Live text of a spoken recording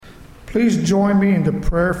Please join me in the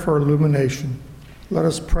prayer for illumination. Let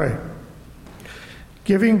us pray.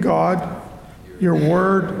 Giving God, your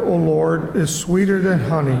word, O Lord, is sweeter than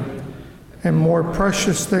honey and more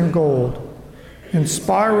precious than gold.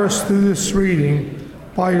 Inspire us through this reading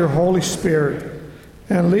by your Holy Spirit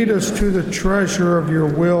and lead us to the treasure of your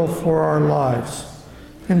will for our lives.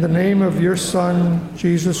 In the name of your Son,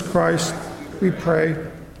 Jesus Christ, we pray.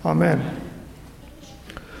 Amen.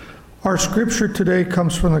 Our scripture today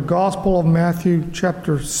comes from the Gospel of Matthew,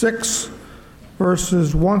 chapter 6,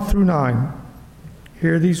 verses 1 through 9.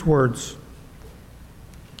 Hear these words.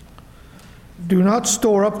 Do not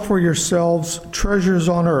store up for yourselves treasures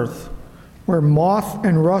on earth, where moth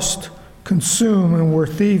and rust consume and where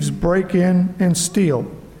thieves break in and steal.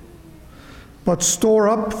 But store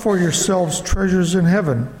up for yourselves treasures in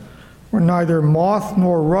heaven, where neither moth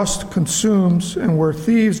nor rust consumes and where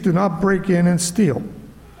thieves do not break in and steal.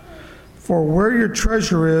 For where your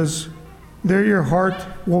treasure is, there your heart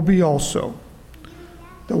will be also.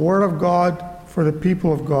 The word of God for the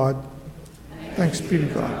people of God. Thanks be to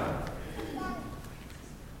God.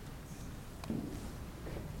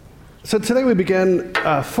 So today we begin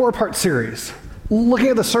a four-part series, looking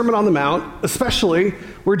at the Sermon on the Mount, especially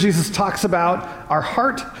where Jesus talks about our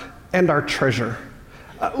heart and our treasure.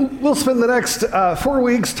 We'll spend the next 4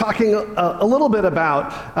 weeks talking a little bit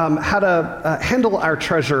about how to handle our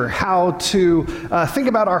treasure, how to think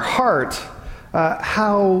about our heart,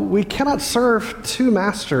 how we cannot serve two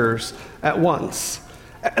masters at once.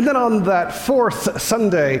 And then on that fourth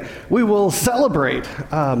Sunday, we will celebrate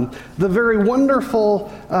the very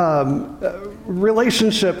wonderful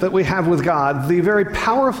relationship that we have with God, the very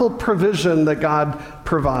powerful provision that God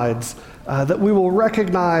provides. That we will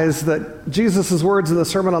recognize that Jesus' words in the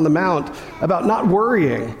Sermon on the Mount about not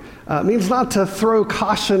worrying means not to throw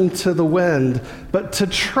caution to the wind, but to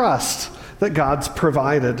trust that God's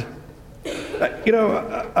provided.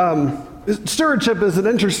 Stewardship is an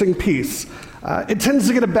interesting piece. It tends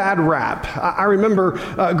to get a bad rap. I remember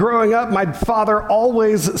growing up, my father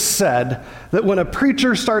always said that when a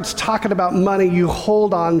preacher starts talking about money, you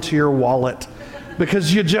hold on to your wallet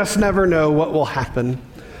because you just never know what will happen.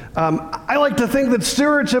 I like to think that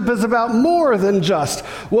stewardship is about more than just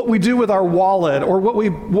what we do with our wallet or what we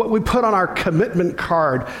put on our commitment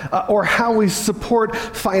card or how we support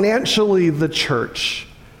financially the church.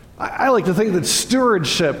 I like to think that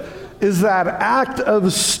stewardship is that act of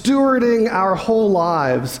stewarding our whole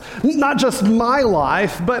lives, not just my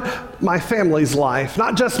life, but my family's life,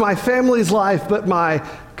 not just my family's life, but my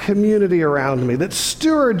community around me. That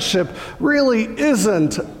stewardship really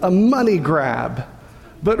isn't a money grab,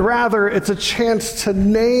 but rather it's a chance to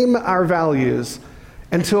name our values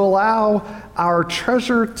and to allow our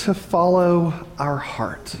treasure to follow our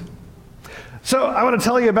heart. So I want to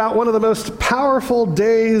tell you about one of the most powerful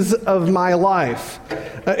days of my life.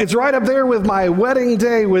 It's right up there with my wedding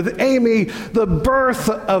day with Amy, the birth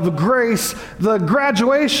of Grace, the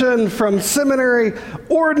graduation from seminary,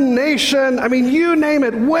 ordination. I mean, you name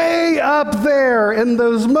it, way up there in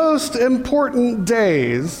those most important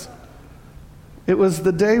days. It was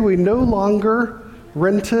the day we no longer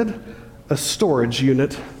rented a storage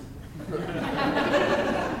unit.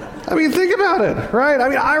 I mean, think about it, right? I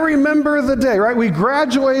mean, I remember the day, right? We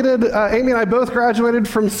graduated, Amy and I both graduated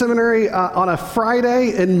from seminary on a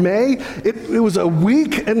Friday in May. It was a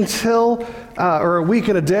week until, or a week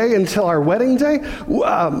and a day until our wedding day.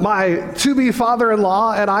 My to-be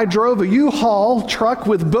father-in-law and I drove a U-Haul truck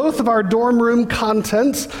with both of our dorm room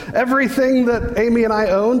contents, everything that Amy and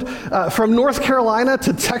I owned, from North Carolina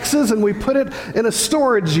to Texas, and we put it in a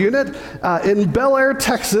storage unit in Bel Air,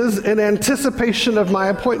 Texas, in anticipation of my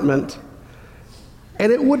appointment.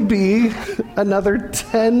 And it would be another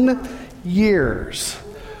 10 years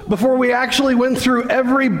before we actually went through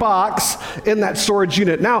every box in that storage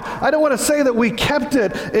unit. Now, I don't want to say that we kept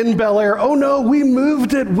it in Bel Air. Oh no, we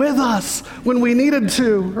moved it with us when we needed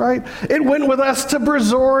to, right? It went with us to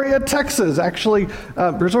Brazoria, Texas. Actually,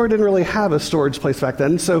 Brazoria didn't really have a storage place back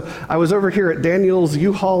then, so I was over here at Daniel's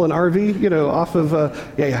U-Haul and RV, off of,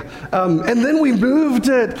 and then we moved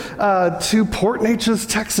it to Port Neches,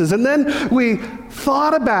 Texas. And then we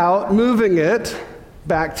thought about moving it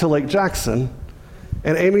back to Lake Jackson.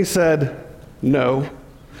 And Amy said, no,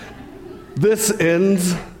 this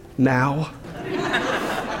ends now.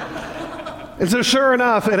 And so sure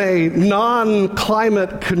enough, in a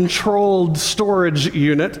non-climate controlled storage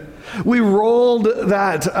unit, we rolled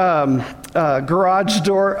that garage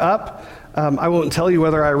door up. I won't tell you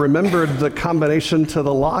whether I remembered the combination to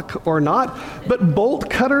the lock or not, but bolt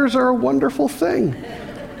cutters are a wonderful thing.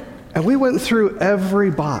 And we went through every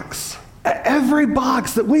box Every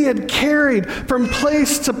box that we had carried from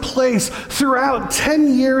place to place throughout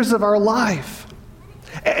 10 years of our life.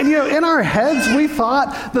 And in our heads, we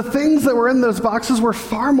thought the things that were in those boxes were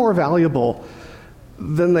far more valuable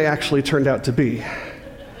than they actually turned out to be.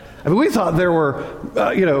 I mean, we thought there were,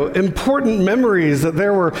 important memories, that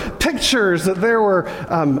there were pictures, that there were,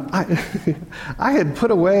 I had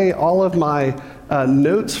put away all of my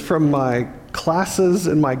notes from my classes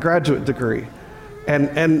in my graduate degree.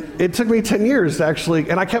 And it took me 10 years to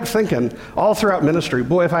actually, and I kept thinking all throughout ministry,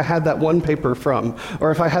 boy, if I had that one paper from,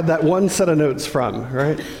 or if I had that one set of notes from,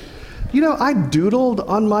 right? I doodled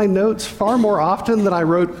on my notes far more often than I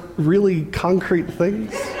wrote really concrete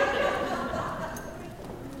things.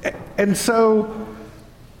 And so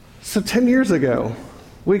 10 years ago,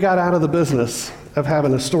 we got out of the business of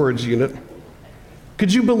having a storage unit.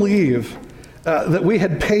 Could you believe that we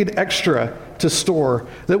had paid extra to store,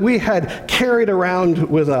 that we had carried around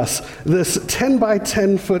with us this 10 by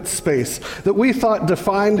 10 foot space that we thought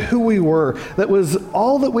defined who we were, that was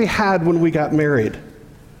all that we had when we got married?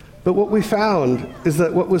 But what we found is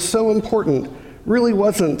that what was so important really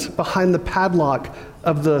wasn't behind the padlock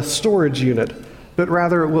of the storage unit, but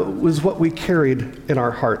rather it was what we carried in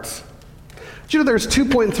our hearts. Do you know there's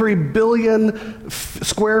 2.3 billion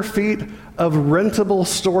square feet of rentable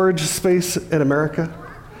storage space in America?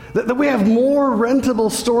 That we have more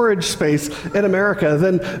rentable storage space in America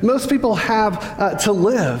than most people have to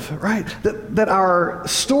live, right? That our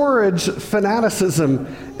storage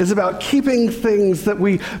fanaticism is about keeping things that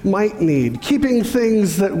we might need, keeping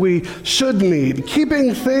things that we should need,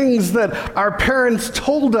 keeping things that our parents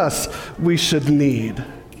told us we should need.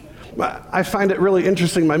 I find it really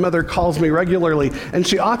interesting. My mother calls me regularly, and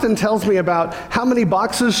she often tells me about how many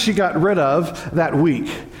boxes she got rid of that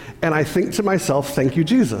week. And I think to myself, thank you,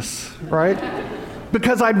 Jesus, right?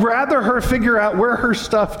 Because I'd rather her figure out where her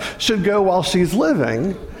stuff should go while she's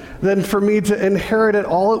living than for me to inherit it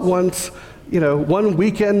all at once, one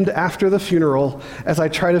weekend after the funeral, as I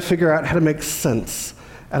try to figure out how to make sense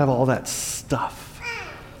out of all that stuff.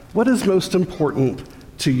 What is most important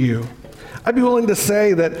to you? I'd be willing to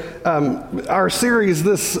say that our series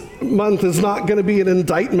this month is not going to be an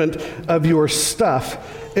indictment of your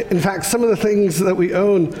stuff. In fact, some of the things that we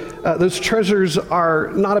own, those treasures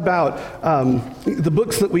are not about the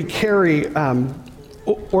books that we carry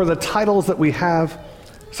or the titles that we have.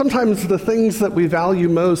 Sometimes the things that we value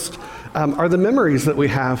most are the memories that we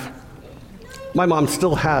have. My mom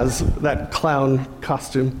still has that clown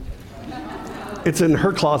costume. It's in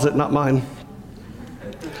her closet, not mine.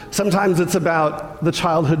 Sometimes it's about the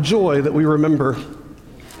childhood joy that we remember.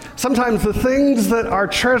 Sometimes the things that our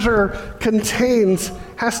treasure contains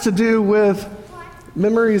has to do with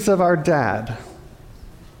memories of our dad.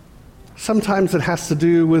 Sometimes it has to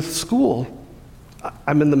do with school.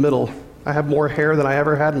 I'm in the middle. I have more hair than I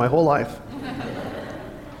ever had in my whole life.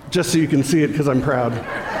 Just so you can see it, because I'm proud.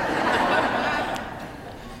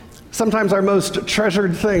 Sometimes our most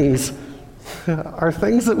treasured things are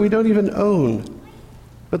things that we don't even own,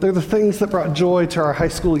 but they're the things that brought joy to our high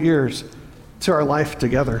school years, to our life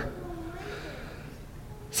together.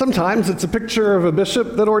 Sometimes it's a picture of a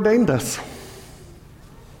bishop that ordained us.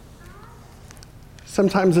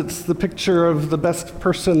 Sometimes it's the picture of the best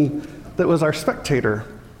person that was our spectator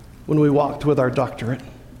when we walked with our doctorate.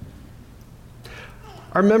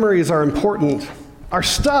 Our memories are important. Our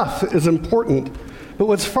stuff is important. But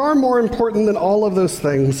what's far more important than all of those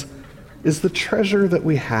things is the treasure that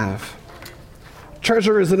we have.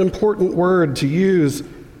 Treasure is an important word to use.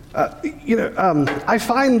 I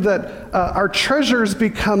find that our treasures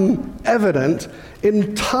become evident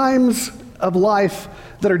in times of life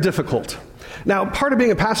that are difficult. Now, part of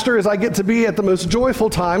being a pastor is I get to be at the most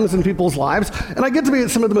joyful times in people's lives, and I get to be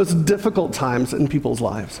at some of the most difficult times in people's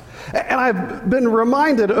lives. And I've been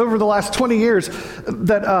reminded over the last 20 years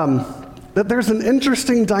that there's an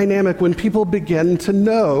interesting dynamic when people begin to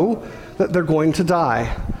know that they're going to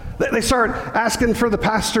die. They start asking for the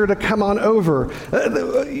pastor to come on over.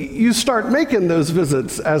 You start making those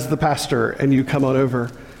visits as the pastor, and you come on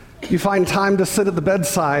over. You find time to sit at the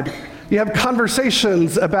bedside. You have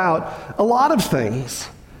conversations about a lot of things.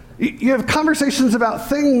 You have conversations about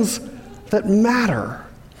things that matter.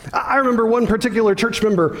 I remember one particular church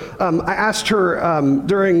member, I asked her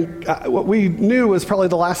during what we knew was probably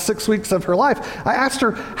the last 6 weeks of her life, I asked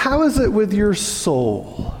her, how is it with your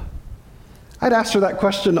soul? I'd asked her that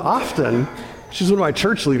question often. She's one of my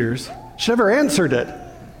church leaders. She never answered it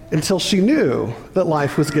until she knew that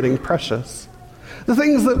life was getting precious. The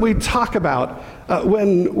things that we talk about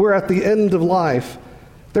when we're at the end of life,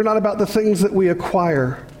 they're not about the things that we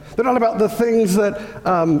acquire. They're not about the things that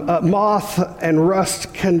moth and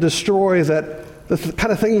rust can destroy, that the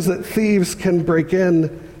kind of things that thieves can break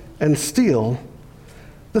in and steal.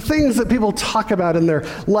 The things that people talk about in their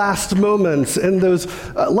last moments, in those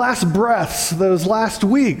last breaths, those last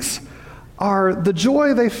weeks, are the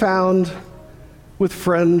joy they found with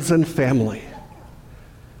friends and family.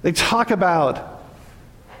 They talk about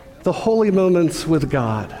the holy moments with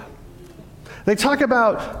God. They talk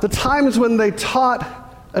about the times when they taught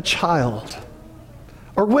a child,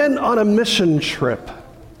 or went on a mission trip,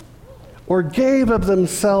 or gave of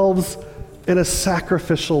themselves in a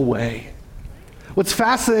sacrificial way. What's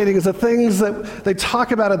fascinating is the things that they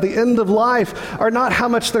talk about at the end of life are not how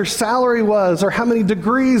much their salary was, or how many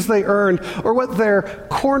degrees they earned, or what their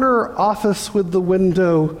corner office with the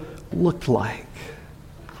window looked like.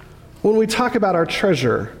 When we talk about our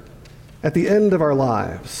treasure at the end of our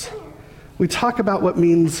lives, we talk about what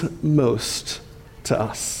means most to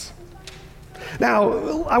us.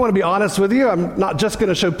 Now, I want to be honest with you. I'm not just going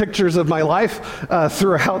to show pictures of my life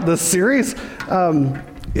throughout this series.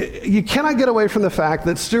 You cannot get away from the fact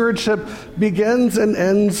that stewardship begins and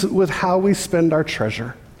ends with how we spend our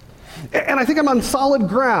treasure. And I think I'm on solid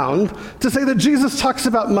ground to say that Jesus talks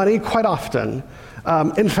about money quite often.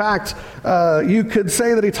 In fact, you could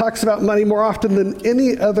say that he talks about money more often than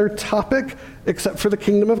any other topic except for the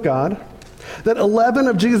kingdom of God. That 11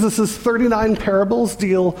 of Jesus' 39 parables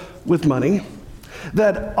deal with money.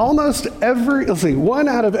 That almost one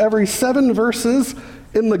out of every 7 verses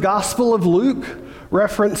in the Gospel of Luke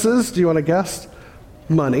references, do you want to guess?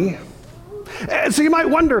 Money. And so you might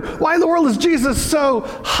wonder, why in the world is Jesus so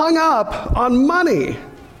hung up on money?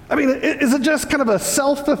 I mean, is it just kind of a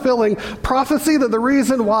self-fulfilling prophecy that the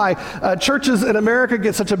reason why churches in America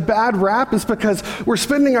get such a bad rap is because we're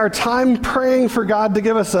spending our time praying for God to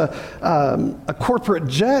give us a corporate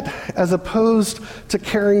jet as opposed to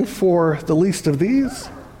caring for the least of these?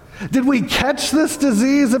 Did we catch this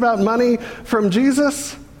disease about money from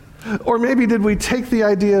Jesus? Or maybe did we take the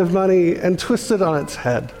idea of money and twist it on its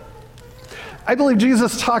head? I believe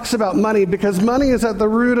Jesus talks about money because money is at the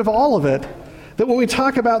root of all of it. That when we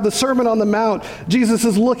talk about the Sermon on the Mount, Jesus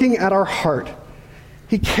is looking at our heart.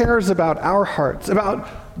 He cares about our hearts, about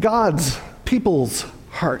God's, people's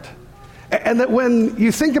heart. And that when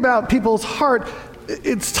you think about people's heart,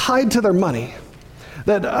 it's tied to their money.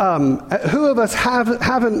 That who of us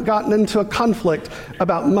haven't gotten into a conflict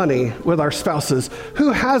about money with our spouses? Who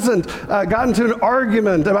hasn't gotten into an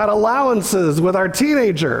argument about allowances with our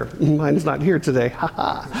teenager? Mine's not here today.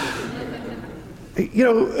 You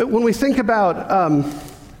know, when we think about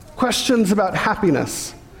questions about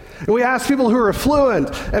happiness, and we ask people who are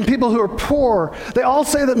affluent and people who are poor, they all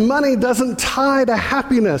say that money doesn't tie to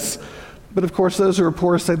happiness. But of course, those who are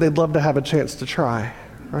poor say they'd love to have a chance to try,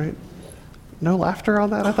 right? No laughter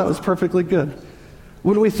on that? I thought it was perfectly good.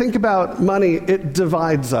 When we think about money, it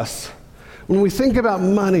divides us. When we think about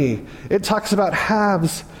money, it talks about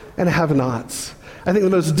haves and have-nots. I think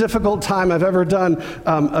the most difficult time I've ever done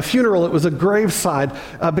a funeral, it was a graveside,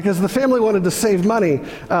 because the family wanted to save money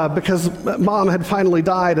because mom had finally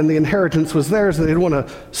died and the inheritance was theirs, and they didn't want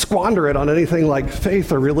to squander it on anything like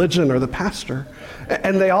faith or religion or the pastor.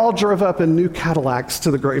 And they all drove up in new Cadillacs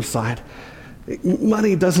to the graveside.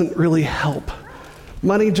 Money doesn't really help.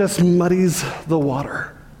 Money just muddies the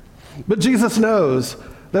water. But Jesus knows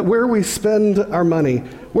that where we spend our money,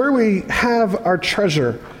 where we have our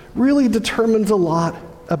treasure, really determines a lot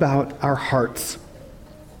about our hearts.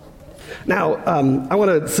 Now, I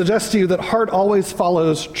want to suggest to you that heart always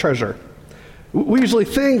follows treasure. We usually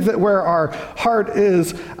think that where our heart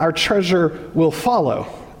is, our treasure will follow.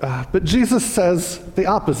 But Jesus says the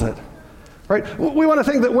opposite. Right? We want to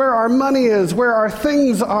think that where our money is, where our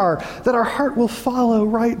things are, that our heart will follow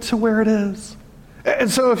right to where it is.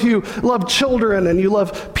 And so if you love children and you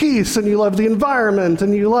love peace and you love the environment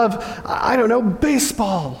and you love,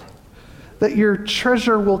 baseball, that your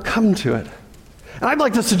treasure will come to it. And I'd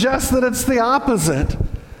like to suggest that it's the opposite.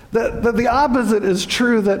 That the opposite is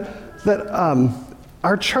true, that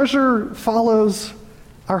our treasure follows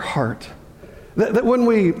our heart. That when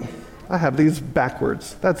we... I have these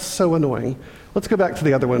backwards. That's so annoying. Let's go back to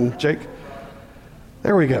the other one, Jake.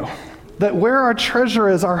 There we go. That where our treasure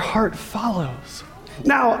is, our heart follows.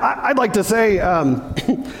 Now, I'd like to say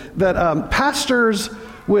that pastors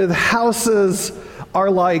with houses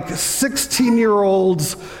are like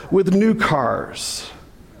 16-year-olds with new cars.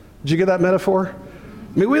 Did you get that metaphor?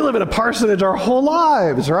 I mean, we live in a parsonage our whole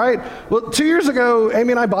lives, right? Well, 2 years ago,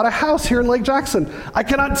 Amy and I bought a house here in Lake Jackson. I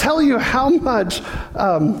cannot tell you how much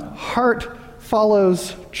heart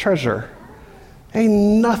follows treasure. Ain't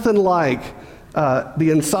nothing like the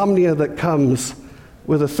insomnia that comes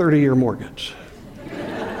with a 30-year mortgage.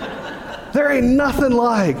 There ain't nothing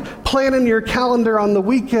like planning your calendar on the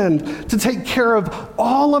weekend to take care of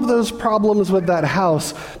all of those problems with that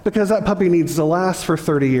house because that puppy needs to last for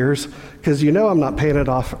 30 years because you know I'm not paying it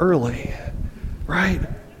off early, right?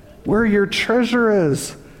 Where your treasure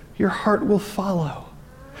is, your heart will follow.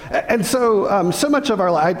 And so much of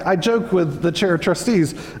our life, I joked with the chair of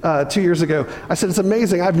trustees 2 years ago. I said, it's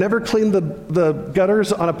amazing. I've never cleaned the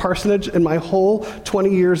gutters on a parsonage in my whole 20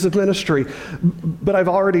 years of ministry, but I've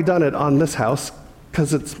already done it on this house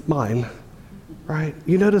because it's mine, right?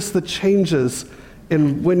 You notice the changes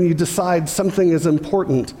in when you decide something is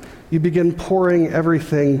important, you begin pouring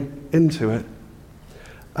everything into it.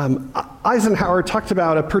 Eisenhower talked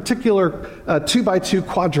about a particular 2x2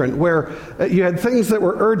 quadrant where you had things that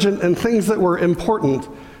were urgent and things that were important.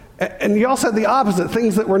 And you also had the opposite,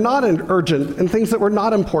 things that were not urgent and things that were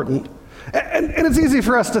not important. And it's easy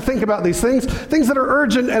for us to think about these things that are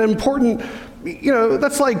urgent and important.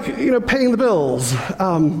 That's like, paying the bills.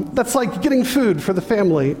 That's like getting food for the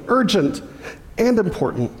family, urgent and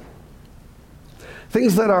important.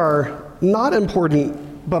 Things that are not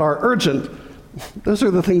important but are urgent, those are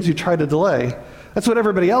the things you try to delay. That's what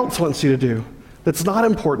everybody else wants you to do. That's not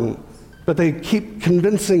important, but they keep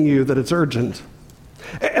convincing you that it's urgent.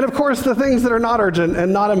 And of course, the things that are not urgent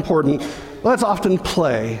and not important, well, that's often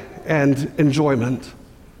play and enjoyment.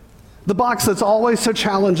 The box that's always so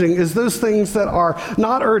challenging is those things that are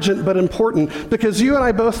not urgent but important, because you and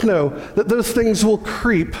I both know that those things will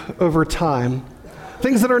creep over time.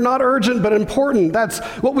 Things that are not urgent but important, that's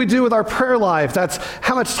what we do with our prayer life. That's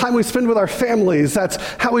how much time we spend with our families. That's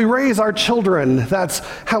how we raise our children. That's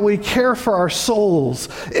how we care for our souls.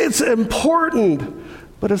 It's important,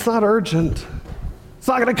 but it's not urgent. It's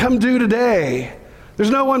not going to come due today. There's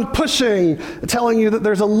no one pushing, telling you that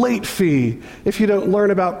there's a late fee if you don't learn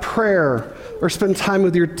about prayer or spend time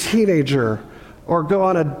with your teenager or go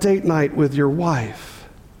on a date night with your wife.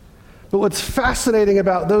 But what's fascinating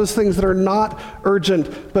about those things that are not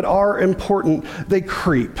urgent but are important, they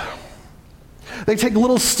creep. They take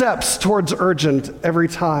little steps towards urgent every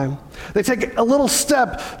time. They take a little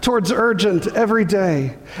step towards urgent every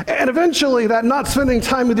day. And eventually that not spending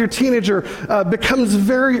time with your teenager becomes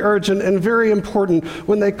very urgent and very important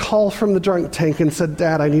when they call from the drunk tank and said,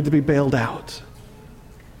 "Dad, I need to be bailed out."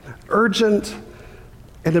 Urgent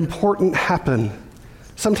and important happen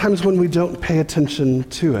sometimes when we don't pay attention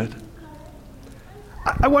to it.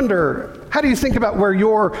 I wonder, how do you think about where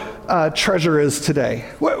your treasure is today?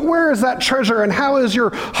 Where is that treasure, and how is your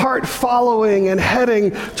heart following and heading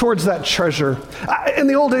towards that treasure? In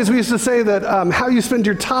the old days, we used to say that how you spend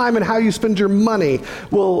your time and how you spend your money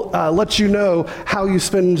will let you know how you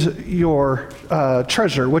spend your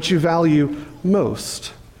treasure, what you value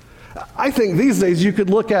most. I think these days you could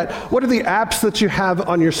look at what are the apps that you have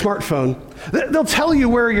on your smartphone. They'll tell you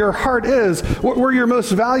where your heart is, where your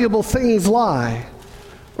most valuable things lie.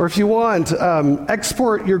 Or if you want,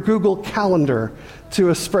 export your Google Calendar to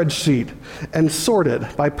a spreadsheet and sort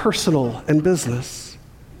it by personal and business.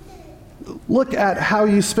 Look at how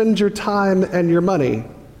you spend your time and your money,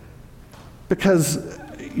 because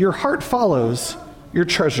your heart follows your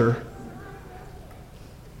treasure.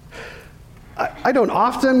 I don't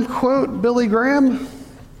often quote Billy Graham,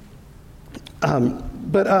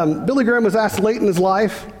 but Billy Graham was asked late in his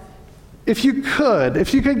life, if you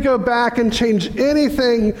could go back and change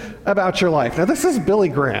anything about your life. Now, this is Billy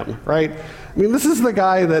Graham, right? I mean, this is the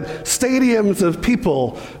guy that stadiums of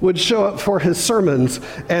people would show up for his sermons,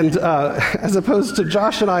 and as opposed to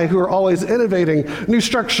Josh and I, who are always innovating new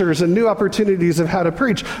structures and new opportunities of how to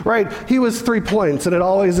preach, right? He was 3 points, and it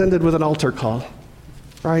always ended with an altar call,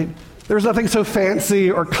 right? There was nothing so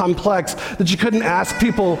fancy or complex that you couldn't ask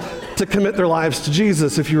people to commit their lives to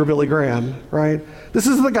Jesus if you were Billy Graham, right? This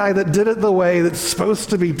is the guy that did it the way that's supposed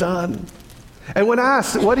to be done. And when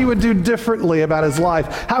asked what he would do differently about his life,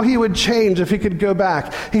 how he would change if he could go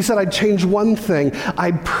back, he said, "I'd change one thing.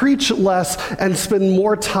 I'd preach less and spend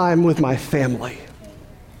more time with my family."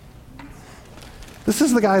 This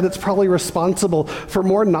is the guy that's probably responsible for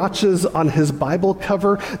more notches on his Bible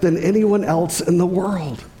cover than anyone else in the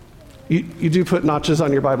world. You do put notches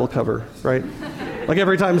on your Bible cover, right? Like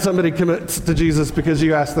every time somebody commits to Jesus because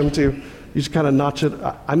you ask them to, you just kind of notch it.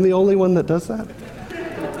 I'm the only one that does that?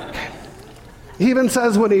 He even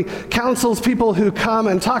says when he counsels people who come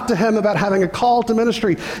and talk to him about having a call to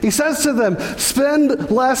ministry, he says to them,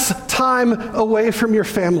 spend less time away from your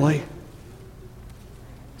family.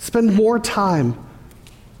 Spend more time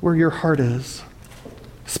where your heart is.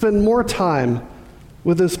 Spend more time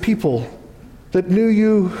with those people that knew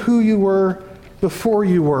you, who you were before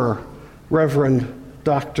you were Reverend,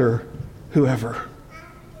 Doctor, whoever.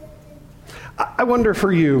 I wonder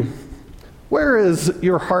for you, where is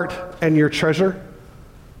your heart and your treasure?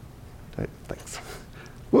 Thanks.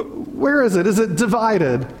 Where is it? Is it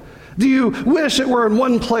divided? Do you wish it were in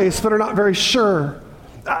one place but are not very sure?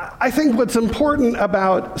 I think what's important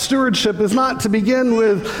about stewardship is not to begin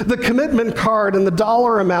with the commitment card and the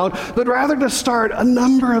dollar amount, but rather to start a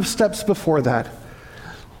number of steps before that.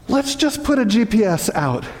 Let's just put a GPS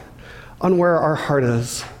out on where our heart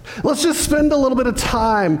is. Let's just spend a little bit of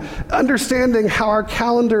time understanding how our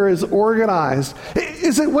calendar is organized.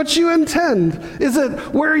 Is it what you intend? Is it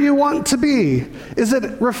where you want to be? Is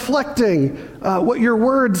it reflecting what your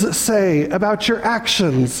words say about your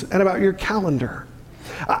actions and about your calendar?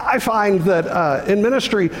 I find that in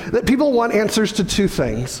ministry that people want answers to two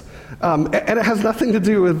things. And it has nothing to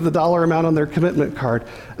do with the dollar amount on their commitment card.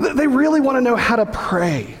 They really want to know how to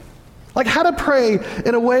pray. Like how to pray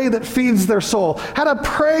in a way that feeds their soul, how to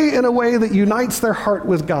pray in a way that unites their heart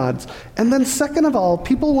with God's. And then second of all,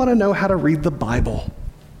 people want to know how to read the Bible.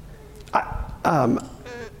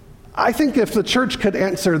 I think if the church could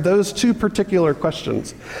answer those two particular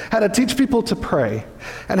questions, how to teach people to pray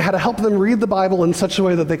and how to help them read the Bible in such a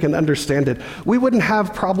way that they can understand it, we wouldn't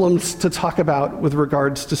have problems to talk about with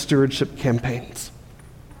regards to stewardship campaigns.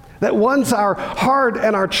 That once our heart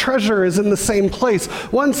and our treasure is in the same place,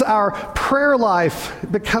 once our prayer life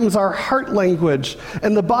becomes our heart language,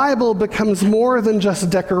 and the Bible becomes more than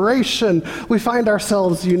just decoration, we find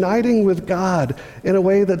ourselves uniting with God in a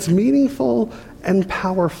way that's meaningful and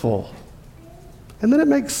powerful. And then it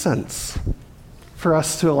makes sense for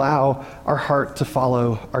us to allow our heart to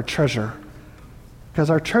follow our treasure,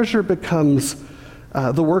 because our treasure becomes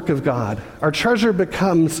the work of God. Our treasure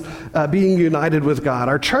becomes being united with God.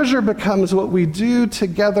 Our treasure becomes what we do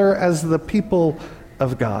together as the people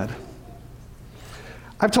of God.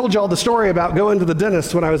 I've told you all the story about going to the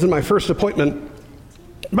dentist when I was in my first appointment,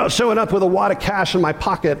 about showing up with a wad of cash in my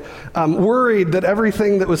pocket, worried that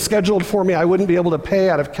everything that was scheduled for me I wouldn't be able to pay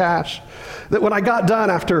out of cash. That when I got done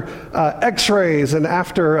after x-rays and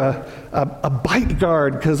after a bite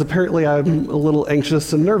guard, because apparently I'm a little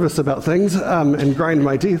anxious and nervous about things and grind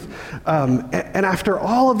my teeth, and after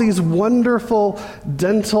all of these wonderful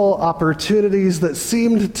dental opportunities that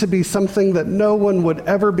seemed to be something that no one would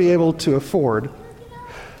ever be able to afford,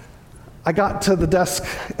 I got to the desk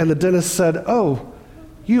and the dentist said, "Oh,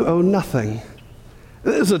 you owe nothing."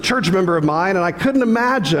 This is a church member of mine, and I couldn't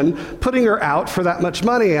imagine putting her out for that much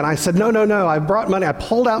money. And I said, no, I brought money. I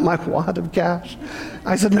pulled out my wad of cash.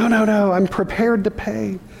 I said, no, I'm prepared to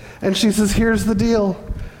pay. And she says, here's the deal.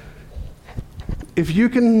 If you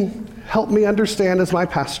can help me understand as my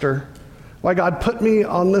pastor why God put me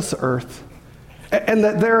on this earth, and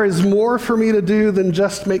that there is more for me to do than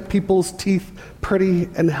just make people's teeth pretty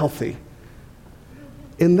and healthy,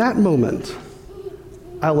 in that moment,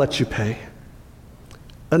 I'll let you pay.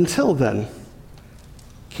 Until then,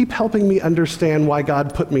 keep helping me understand why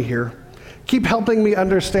God put me here. Keep helping me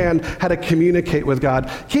understand how to communicate with God.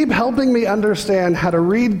 Keep helping me understand how to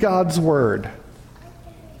read God's word.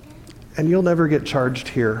 And you'll never get charged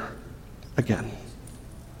here again.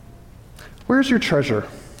 Where's your treasure?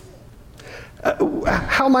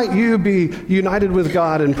 How might you be united with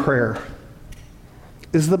God in prayer?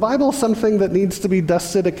 Is the Bible something that needs to be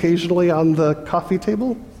dusted occasionally on the coffee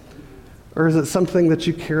table? Or is it something that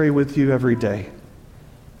you carry with you every day?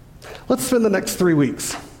 Let's spend the next 3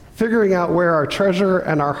 weeks figuring out where our treasure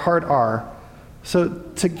and our heart are, so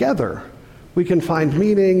together we can find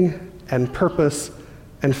meaning and purpose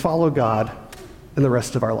and follow God in the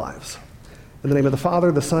rest of our lives. In the name of the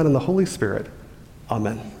Father, the Son, and the Holy Spirit,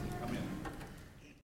 amen.